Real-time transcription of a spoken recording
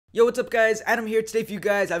Yo, what's up guys? Adam here. Today for you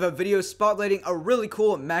guys, I have a video spotlighting a really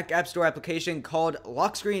cool Mac App Store application called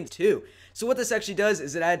Lockscreen 2. So what this actually does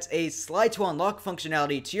is it adds a slide to unlock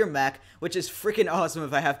functionality to your Mac, which is freaking awesome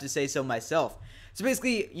if I have to say so myself. So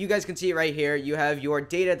basically, you guys can see it right here. You have your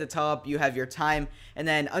data at the top, you have your time, and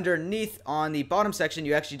then underneath on the bottom section,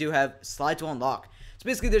 you actually do have slide to unlock. So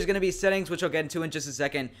basically, there's going to be settings, which I'll get into in just a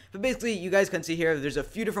second. But basically, you guys can see here, there's a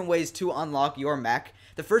few different ways to unlock your Mac.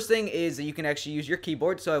 The first thing is that you can actually use your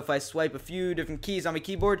keyboard. So if I swipe a few different keys on my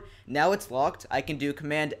keyboard, now it's locked. I can do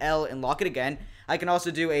Command L and lock it again. I can also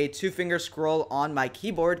do a two-finger scroll on my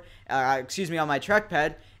keyboard, on my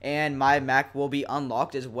trackpad, and my Mac will be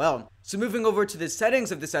unlocked as well. So moving over to the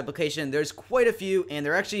settings of this application, there's quite a few, and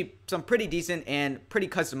they're actually some pretty decent and pretty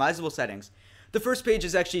customizable settings. The first page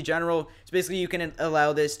is actually general. So basically you can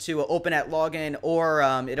allow this to open at login, or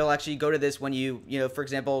it'll actually go to this when you for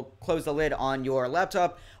example, close the lid on your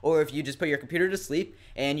laptop, or if you just put your computer to sleep.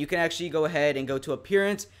 And you can actually go ahead and go to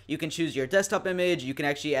appearance. You can choose your desktop image. You can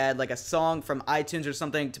actually add like a song from iTunes or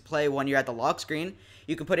something to play when you're at the lock screen.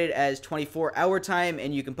 You can put it as 24-hour time,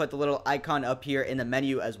 and you can put the little icon up here in the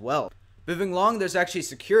menu as well. Moving along, there's actually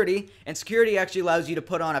security, and security actually allows you to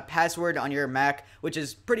put on a password on your Mac, which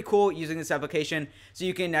is pretty cool using this application. So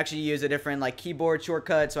you can actually use a different like keyboard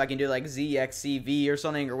shortcut, so I can do like ZXCV or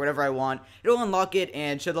something, or whatever I want. It'll unlock it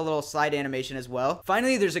and show the little slide animation as well.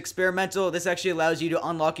 Finally, there's experimental. This actually allows you to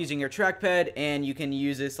unlock using your trackpad, and you can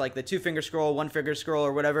use this like the two-finger scroll, one-finger scroll,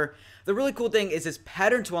 or whatever. The really cool thing is this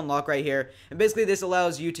pattern to unlock right here, and basically this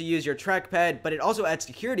allows you to use your trackpad, but it also adds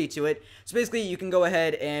security to it. So basically you can go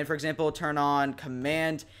ahead and, for example, turn on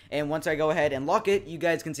command, and once I go ahead and lock it, you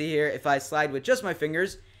guys can see here, if I slide with just my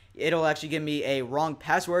fingers, it'll actually give me a wrong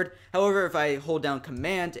password. However, if I hold down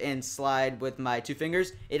command and slide with my two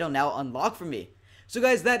fingers, it'll now unlock for me. So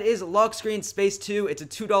guys, that is Lockscreen Space 2. It's a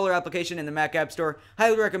 $2 application in the Mac App Store.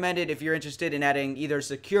 Highly recommend it if you're interested in adding either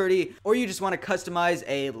security or you just want to customize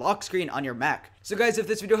a lock screen on your Mac. So guys, if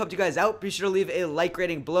this video helped you guys out, be sure to leave a like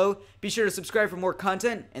rating below. Be sure to subscribe for more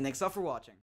content, and thanks all for watching.